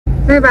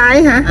Cái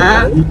vai hả?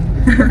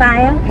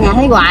 Vai á, nhà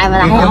thấy hoài mà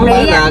lại không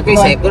đi á. Cái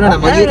sẹt của nó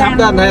nằm ở dưới thấp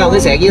đó, anh thấy không?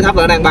 Cái sẹt dưới thấp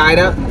là nó đang bay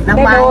đó.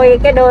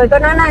 Cái đuôi của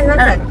nó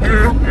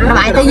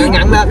bay tới dưới,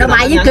 nó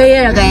bay dưới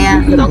kia rồi kìa.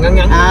 Cái đoạn ngắn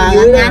ngắn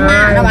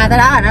nó bay tới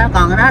đó rồi đó,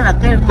 còn cái đó là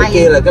cái bay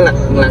kia là cái lần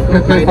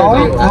bay đó.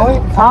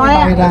 Khói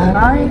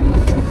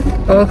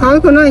khói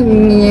của nó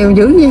nhiều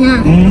dữ vậy nha.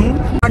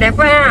 Đẹp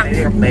quá ha.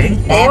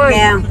 Đẹp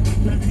kìa.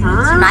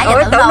 Nãy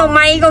giờ tưởng nó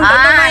mây, con tưởng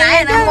nó mây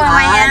chứ.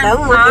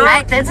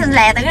 Nãy tưởng xin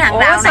lè từ cái hàng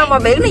rào này. Sao mà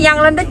biển nó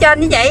dâng lên tới trên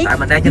như vậy? Tại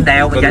mình đang trên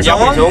đèo mình chạy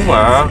xuống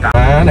mà.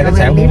 Này khách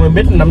sạn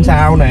 40 năm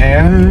sao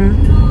nè.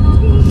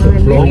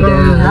 4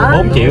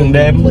 triệu một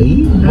đêm, 4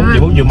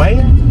 triệu 4 triệu mấy.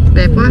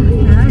 Đẹp quá.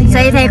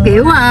 Xây theo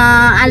kiểu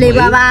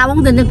Alibaba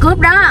muốn tin cướp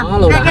đó.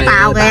 Cái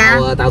tàu kìa.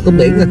 Tàu cướp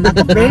biển.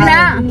 Cướp biển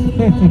đó.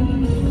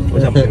 Ủa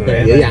sao mình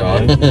lẹ vậy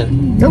rồi?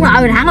 Đúng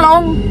rồi, mình thẳng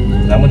luôn.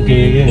 Ở bên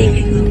kia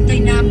cái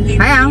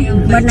phải không?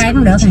 Bên này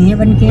cũng được, hình như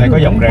bên kia. đây có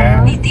vòng ra,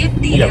 có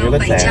vòng vô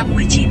khách sạn.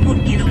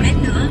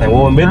 Thằng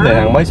mua biết này,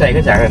 thằng mới xây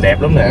khách sạn này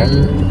đẹp lắm nè.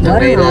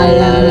 Đây là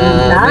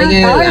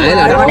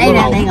ngồi đây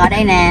nè, ngồi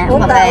đây nè,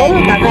 uống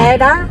cà phê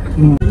đó.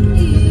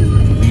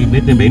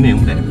 Biết trên biển này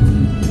cũng đẹp.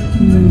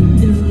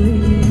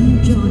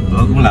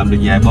 Bữa cũng làm được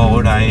vài bô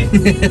ở đây.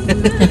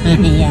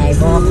 Vài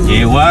bô.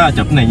 Nhiều quá,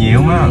 chụp này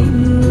nhiều quá.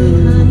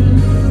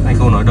 Đây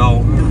cô nội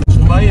đô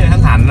mới khánh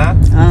thành đó.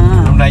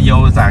 Hôm nay vô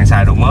toàn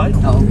xài đồ mới.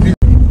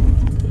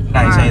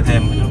 Đây xây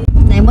thêm.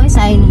 Này mới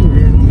xây nè.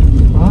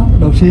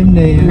 Đồ sim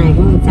này. Này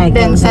cũng xây.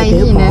 Đang xây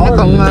gì nè, nó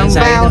còn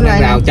bao rồi.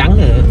 Rào trắng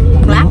rồi.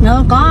 Lát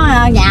nữa có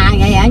nhà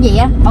cái gì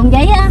á, bông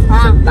giấy á,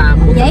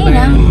 bông giấy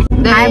nữa.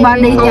 Hai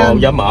bên đi chơi.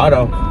 Không dám mở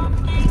đâu.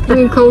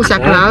 Nguyên khu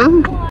sạt lở.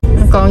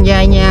 Còn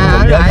vài nhà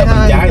ở lại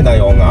thôi. Trái người ta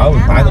còn ở,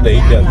 phải tôi đi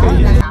trên kỳ.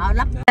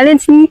 Linh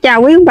xin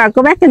chào quý ông bà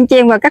cô bác anh chị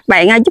em và các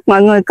bạn, chúc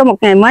mọi người có một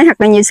ngày mới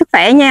thật là nhiều sức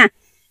khỏe nha.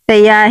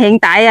 Thì hiện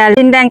tại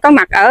Linh đang có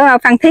mặt ở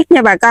Phan Thiết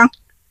nha bà con.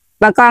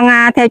 Bà con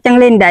theo chân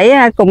Linh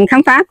để cùng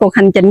khám phá cuộc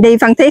hành trình đi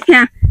Phan Thiết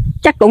ha.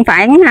 Chắc cũng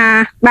khoảng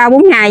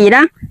 3-4 ngày gì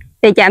đó.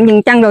 Thì trạm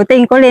dừng chân đầu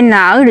tiên của Linh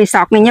là ở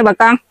resort này nha bà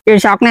con.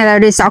 Resort này là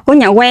resort của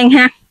nhà quen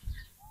ha.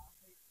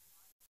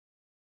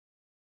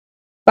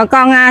 Bà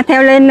con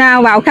theo Linh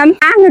vào khám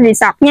phá cái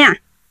resort nha.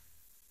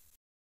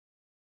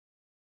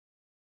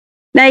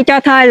 Đây cho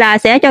thuê là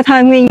sẽ cho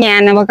thuê nguyên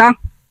nhà nè bà con.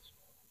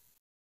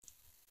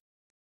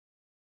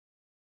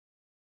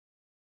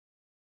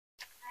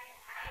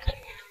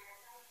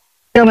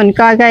 Cho mình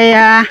coi cái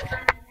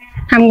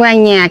tham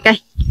quan nhà coi.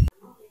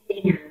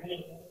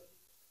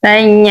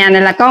 Đây nhà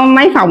này là có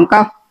mấy phòng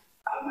con?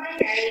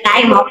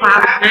 Đây 1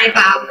 phòng, 2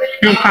 phòng.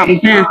 2 phòng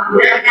ha.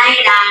 Đây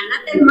là nó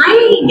tới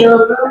mấy giường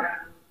luôn.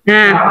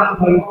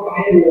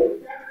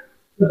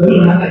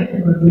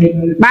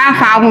 3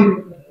 phòng.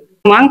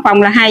 Mỗi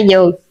phòng là 2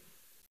 giường.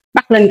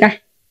 Bắt lên coi.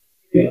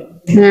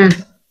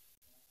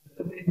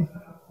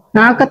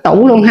 Nó có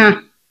tủ luôn ha.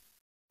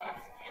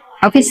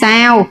 Ở phía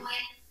sau.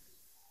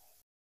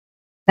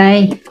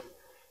 Đây.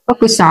 Có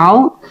cửa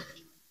sổ.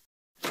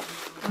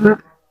 Đó.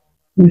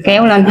 Mình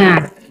kéo lên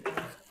ha.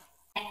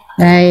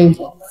 Đây.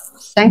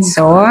 Sáng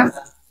sủa.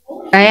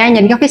 Đây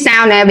nhìn cái phía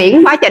sau nè,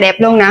 biển quá trời đẹp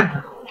luôn nè.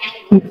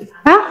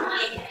 Đó.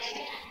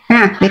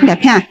 Ha, biển đẹp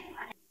ha.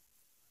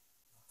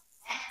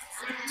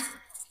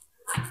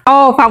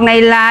 Ô, phòng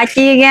này là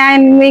chia ra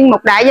nguyên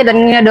một đại gia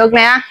đình được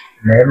nè.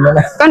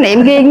 Có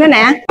niệm riêng nữa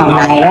nè. Phòng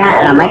này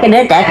á, là mấy cái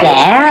đứa trẻ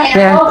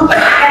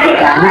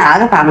nó ở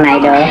cái phòng này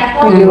được,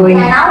 nó vui.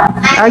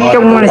 Ở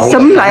chung là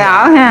xúm lại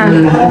ở ha.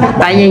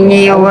 Tại vì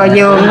nhiều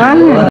giường quá.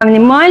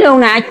 Mới luôn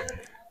nè.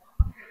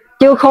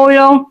 Chưa khui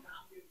luôn.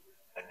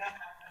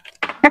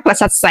 Rất là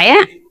sạch sẽ.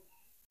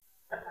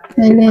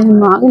 Đây,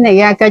 mở cái này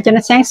ra coi cho nó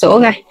sáng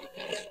sủa coi.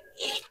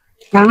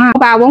 Đó,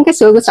 3-4 cái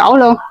cửa sổ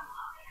luôn.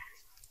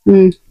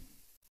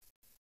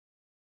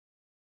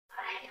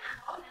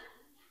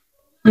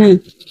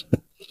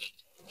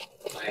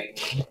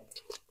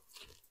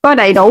 Có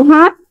đầy đủ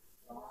hết.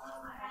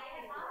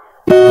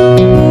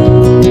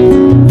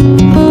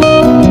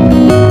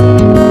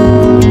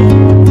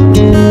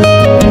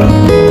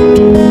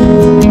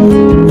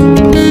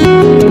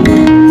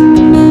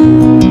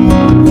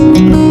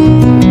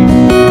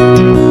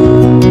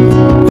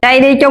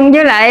 Đây đi chung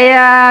với lại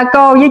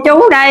cô với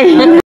chú đây.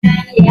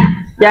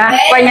 Dạ,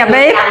 quay nhà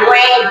bếp.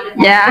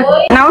 Dạ,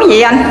 nấu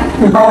gì anh?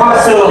 Kho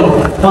sườn.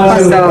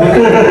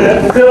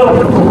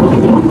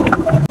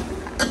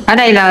 Ở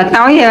đây là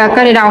tối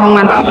có đi đâu không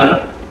anh?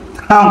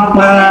 Không,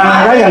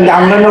 có vòng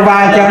vòng lên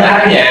Nova chơi.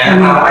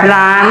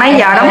 Là mấy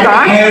giờ đóng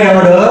cửa?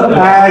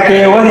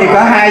 Chiều thì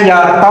có 2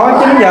 giờ, tối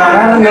 9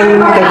 giờ nó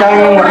ngưng trò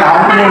chơi hoạt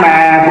động, nhưng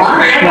mà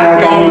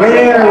còn cái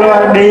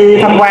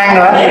đi tham quan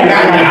nữa thì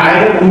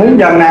muốn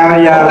giờ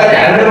nào giờ về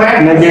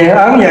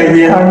ớn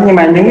về thôi, nhưng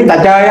mà những cái trò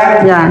chơi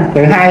á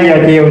từ 2 giờ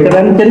chiều cho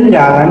đến 9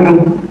 giờ nó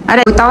ngưng. Ở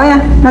đây buổi tối á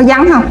nó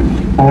vắng không?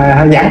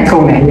 Hơi vắng,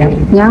 khu này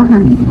vắng hả?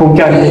 Khu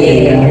chơi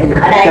thì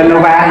trên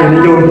Nova thì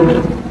nó vui.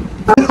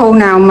 Cái khu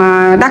nào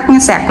mà đất nó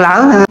sạt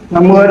lở hả? Mà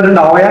mưa đến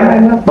đồi á,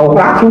 nó tụt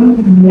lát xuống,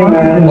 nhưng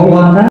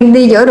mà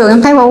đi giữa đường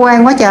em thấy bỏ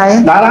quan quá trời.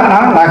 Đó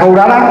là khu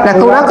đó đó. Là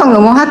khu đó có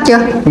người mua hết chưa?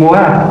 Mua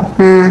à?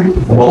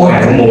 Mua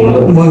hàng mua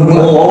luôn.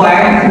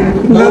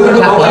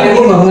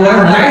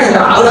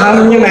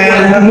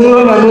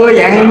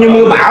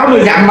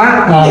 chậm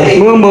á,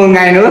 mưa 10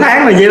 ngày nửa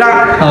tháng là gì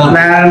đó,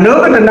 là nước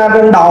ở trên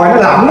đồi nó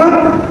lỏng á,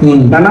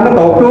 là nó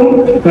tụt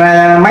xuống.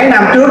 Là mấy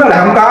năm trước đó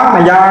là không có,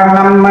 mà do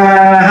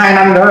 2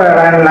 năm nữa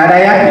là lại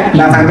đây á,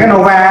 là thằng cái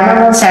Nova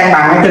nó sang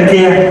bằng ở trên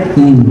kia,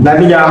 là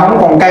bây giờ không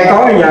còn cây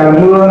cối, bây giờ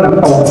mưa là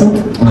nó tụt xuống.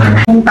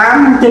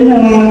 8, 9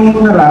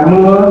 là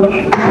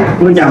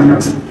mưa dầm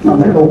nó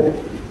tụt.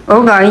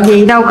 Ủa rồi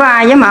gì đâu có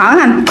ai dám mở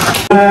anh?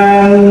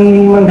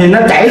 Thì nó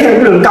chảy theo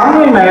cái đường cống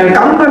ấy, mà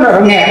cống nó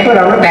nghẹt cái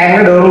đầu nó tràn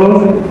ra đường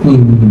luôn.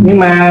 Nhưng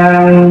mà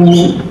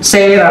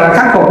xe là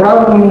khắc phục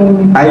đó,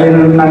 tại vì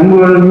là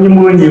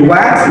mưa nhiều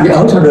quá. Dạ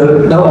ở sao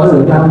được, đâu ở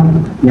được đâu.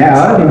 Dạ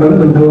ở thì vẫn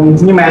bình thường,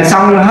 nhưng mà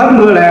xong hết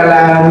mưa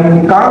là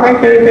có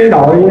cái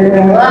đội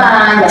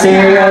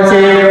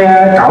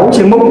xe cẩu,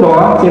 xe múc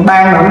đồ, xe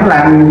ban nó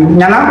làm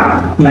nhanh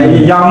lắm. Tại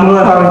vì do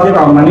mưa thôi, chứ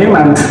còn mà nếu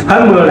mà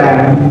hết mưa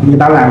là người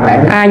ta làm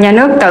lại. Nhà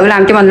nước tự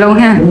làm cho mình luôn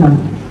ha. Đúng rồi.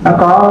 Nó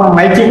có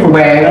mấy chiếc cô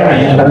bè đó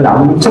này tự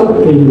động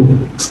xúc thì.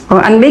 Ủa,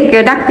 anh biết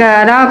cái đất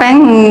đó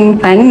bán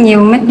khoảng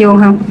nhiêu mét vuông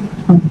không?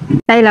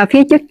 Đây là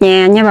phía trước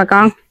nhà nha bà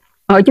con.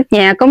 Ở trước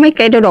nhà có mấy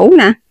cây đu đủ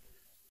nè.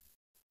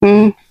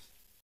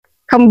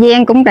 Không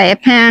gian cũng đẹp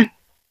ha.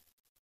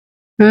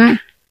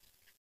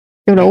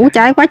 Đu đủ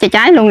trái quá trời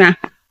trái luôn nè.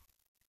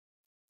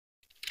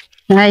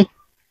 Đây.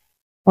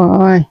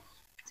 Ôi,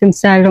 xinh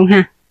xơi luôn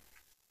ha.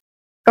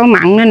 Có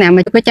mặn nữa nè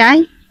mà có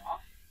trái.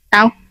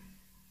 Đâu?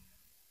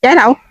 Trái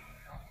đâu?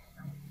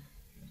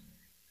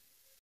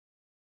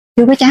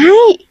 Chưa có trái,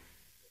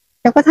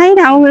 đâu có thấy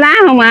đâu, lá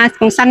không mà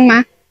còn xanh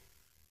mà.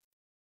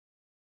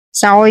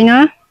 Sồi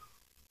nữa.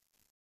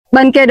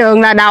 Bên kia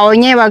đường là đồi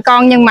nha bà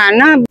con, nhưng mà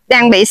nó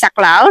đang bị sạt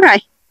lở rồi.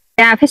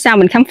 Ra phía sau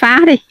mình khám phá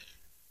đi.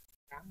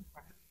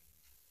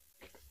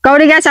 Cô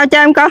đi ra sau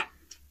chơi em cô.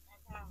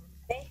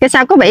 Cái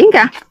sau có biển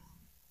kìa.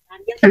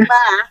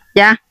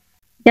 Dạ.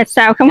 Ra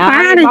sau khám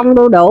phá đi. Không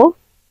đu đủ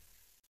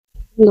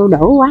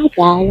quá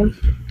trời luôn.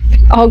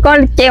 Ồ, có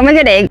treo mấy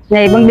cái đèn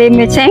này ban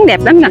đêm sáng đẹp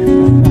lắm nè.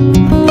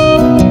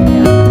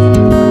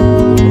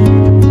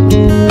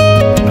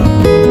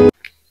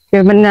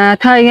 Rồi mình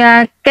thuê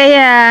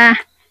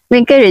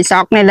nguyên cái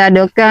resort này là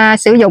được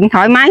sử dụng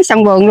thoải mái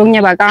sân vườn luôn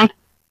nha bà con.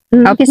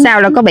 Ở phía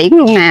sau là có biển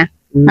luôn nè.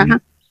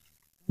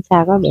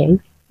 Sao có biển,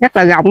 rất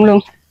là rộng luôn.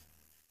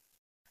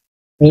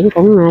 biển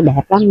cũng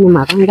đẹp lắm, nhưng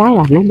mà con gái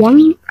là nó vắng.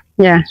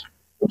 Dạ.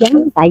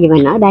 Vắng, tại vì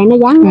mình ở đây nó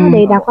vắng, nó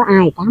đi đâu có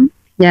ai tắm.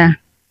 Dạ.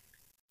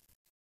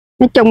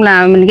 Nói chung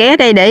là mình ghé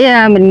đây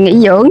để mình nghỉ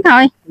dưỡng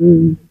thôi.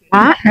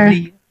 Đó.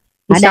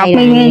 Ở đây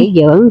là nghỉ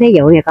dưỡng, thí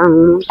dụ như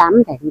con tắm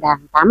thì người ta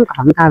tắm,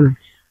 còn thôi mà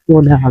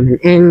mua đồ mình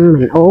ăn,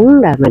 mình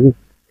uống, rồi mình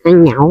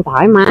ăn nhậu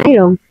thoải mái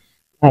luôn,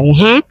 rồi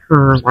hát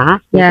hò đó,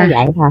 chỉ có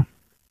vậy thôi.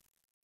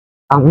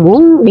 Còn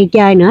muốn đi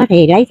chơi nữa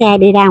thì lấy xe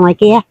đi ra ngoài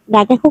kia,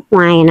 ra cái khúc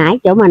ngoài hồi nãy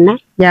chỗ mình đó.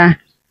 Dạ.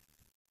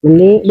 Mình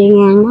đi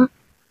ngang đó.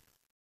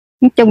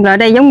 Nói chung là ở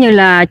đây giống như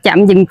là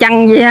chạm dừng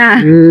chân vậy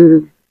ha.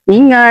 Nghỉ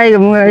ngơi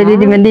rồi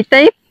đi mình đi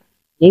tiếp.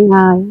 Nghỉ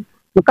ngơi.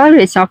 Mà có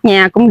resort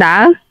nhà cũng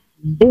đỡ.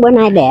 Bữa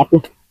nay đẹp nè.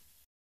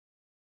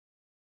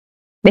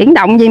 Biển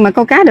động gì mà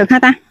câu cá được hả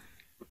ta?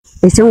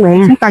 Đi xuống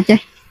biển. Xuống coi chơi.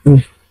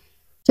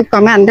 Xuống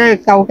coi mấy anh đó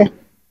câu kìa.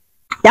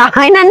 Trời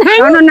ơi, nó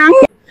nắng. Nó nắng.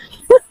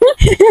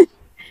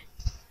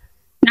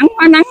 Nắng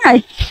quá nắng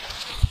rồi.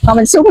 Còn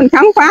mình xuống mình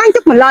khám phá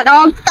chút, mình lo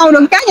câu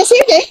đường cá cho xíu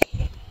chị.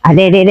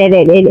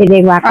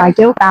 Đi qua coi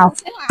chú câu.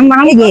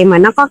 Cái gì mà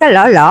nó có cái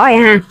lỗ vậy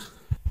ha?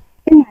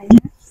 Cái này hả?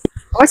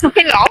 Ủa sao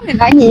cái lỗ này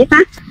là gì vậy ta?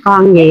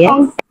 Con gì á?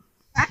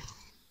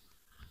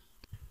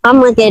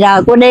 Hôm kỳ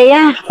đời cô đi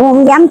á, cô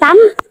không dám tắm.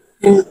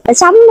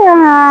 Sống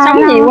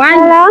gì quá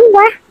lớn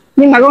quá.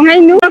 Nhưng mà con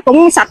thấy nước nó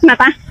cũng sạch mà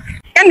ta.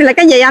 Cái này là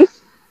cái gì anh?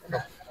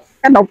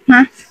 Cá đục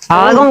hả?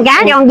 Trời, con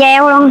cá cho con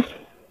gieo luôn.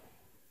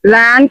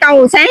 Là anh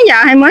câu sáng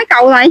giờ hay mới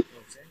câu thôi?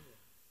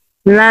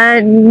 Là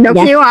được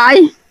nhiêu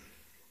rồi?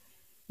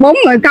 4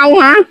 người câu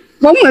hả?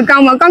 4 người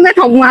câu mà có cái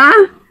thùng hả?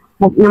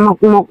 Một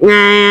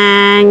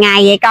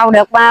ngày vậy câu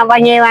được bao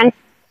nhiêu anh?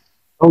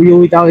 Câu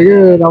vui thôi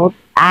chứ đâu.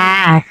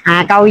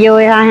 Câu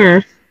vui thôi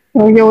hả?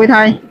 Câu vui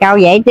thôi. Câu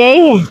giải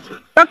trí.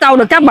 Có câu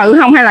được cá bự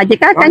không hay là chỉ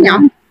cá nhỏ?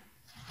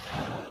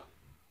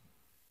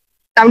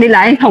 Câu đi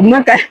lại thùng đó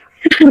kìa.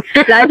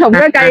 Lại thùng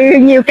đó cây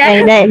nhiều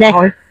cá. Đây.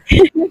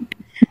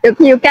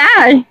 Được nhiều cá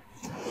rồi.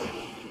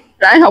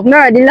 Lại thùng đó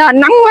rồi đi lên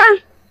nắng quá.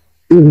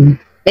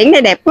 Biển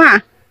đây đẹp quá à.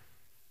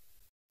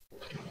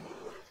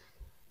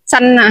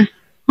 Xanh nè.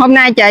 Hôm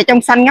nay trời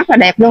trong xanh rất là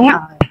đẹp luôn á.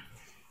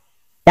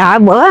 Trời,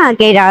 bữa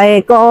kỳ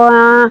rồi cô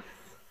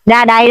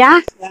ra đây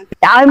đó.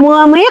 Trời,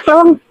 mưa miết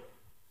luôn.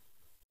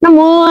 Nó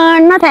mưa,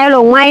 nó theo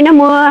luồng mây, nó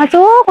mưa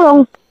suốt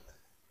luôn.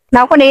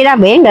 Đâu có đi ra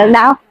biển được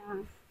đâu.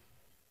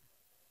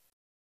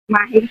 Mà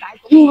hiện tại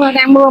cũng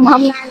đang mưa, mà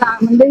hôm nay là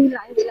mình đi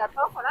lại thì là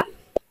tốt rồi đó.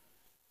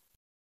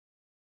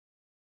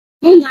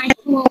 Hôm nay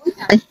cũng mưa quá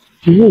trời.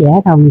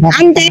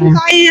 Anh cho em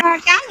coi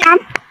cá nha anh.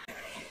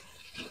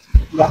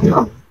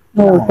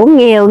 Cũng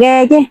nhiều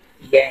ghê chứ.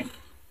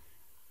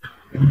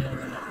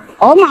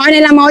 Ủa mồi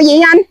này là mồi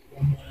gì anh?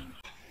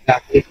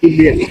 Chim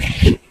biển.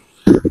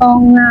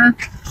 Con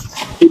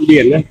Chim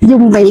biển đấy.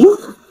 dung biển.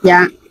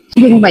 Dạ,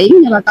 dung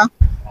biển nha bà con.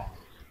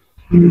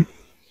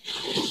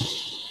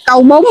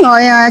 Câu 4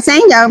 ngồi sáng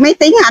giờ mấy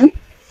tiếng Hạnh?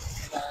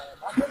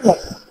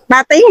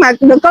 3 tiếng mà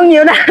được có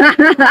nhiêu đó.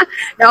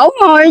 Đổ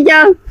môi hết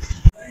trơn.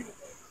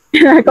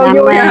 Cô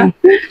vui à.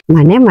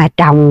 Mà nếu mà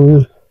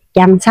trồng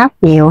chăm sóc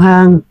nhiều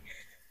hơn,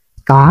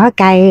 cỏ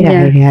cây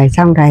rồi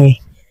xong rồi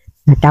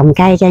trồng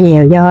cây cho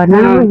nhiều vô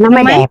nó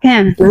mới đẹp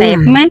ha. Đẹp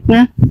mát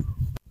nữa.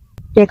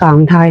 Chứ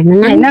còn thôi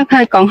nó nắng,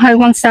 nó còn hơi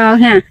hoang sơ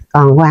ha.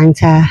 Còn hoang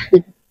sơ.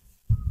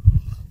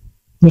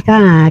 Chỉ có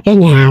cái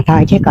nhà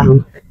thôi chứ còn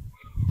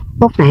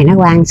phút này nó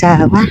hoang sơ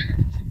quá.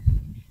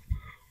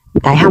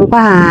 Tại không có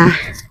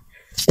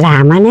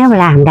làm á, nếu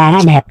làm ra nó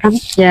đẹp lắm.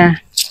 Dạ.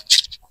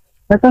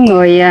 Phải có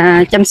người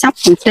chăm sóc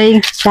thường xuyên.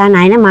 Ra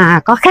này nó mà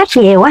có khách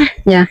nhiều á.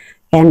 Dạ.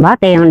 Thì mình bỏ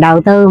tiền mình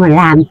đầu tư mình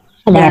làm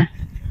nó đẹp.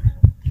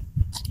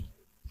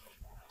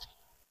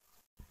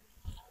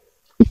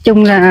 Nói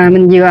chung là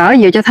mình vừa ở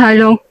vừa cho thuê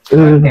luôn.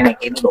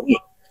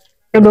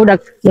 Đủ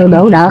đực.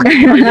 Đủ đực.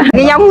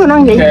 Cái giống của nó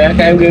gì?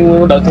 Cái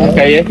đực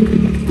kỳ ấy.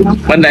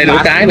 Bên đây đủ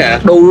trái nè.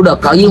 Đủ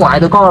đực ở dưới ngoài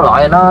tôi có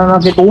loại nó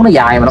cái cuốn nó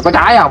dài mà nó có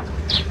trái không?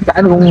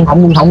 Trái nó cũng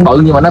không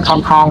bự nhưng mà nó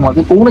thon thon mà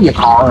cái cuốn nó giật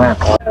thòn nè.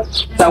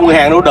 Sao người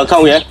hàng đủ đực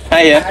không vậy?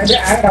 Hay vậy?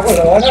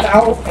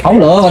 Không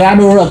lựa mà ra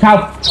đủ đực không?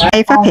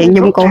 Đây phát hiện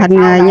dụng cụ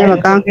hành nghề nha bà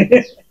con.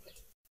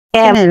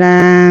 Cái này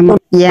là mực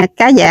giả,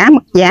 cá giả,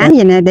 mực giả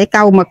gì nè để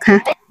câu mực ha.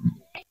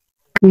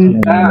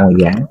 Ngồi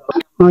giả.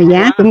 Ngồi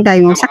giả cũng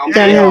đầy màu sắc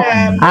trên luôn.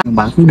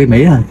 Bạn cũng đi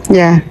Mỹ rồi.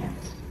 Dạ.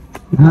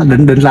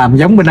 Định làm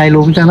giống bên đây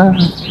luôn cho nó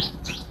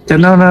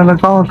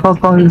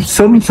có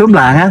sớm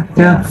làng á,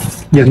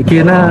 dần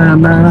kia nó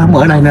không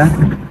ở đây nữa,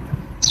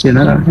 thì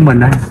nó của mình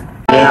đây.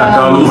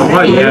 Còn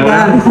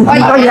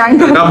có gì ăn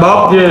cá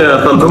bóp với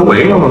tôm sú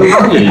biển không?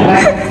 Có gì?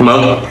 Mực.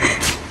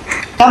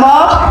 Cá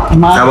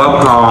bóp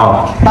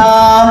Kho.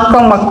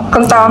 Con mực,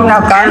 con tôm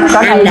nào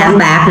có này Đạm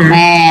bạc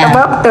nè. cá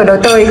bóp từ đồ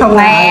tươi không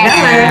nè.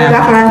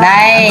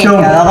 Đây,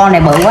 trời ơi, con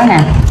này bự quá nè.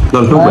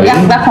 Tôm sú biển.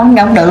 Gấp không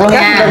được luôn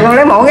nha. Được luôn,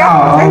 lấy mũ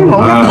gấp. Lấy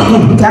mũ gấp.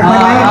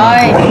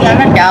 Rồi, cho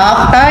nó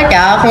chợt tới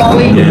chợt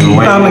lui.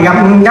 Tôm mà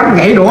gấp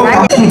gãy đũa.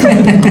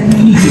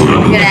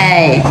 Cái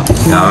này.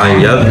 Rồi,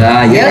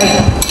 Dứt.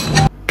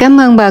 Cảm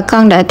ơn bà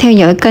con đã theo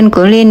dõi kênh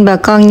của Linh. Bà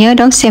con nhớ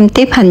đón xem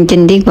tiếp hành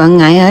trình đi Quảng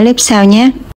Ngãi ở clip sau nhé.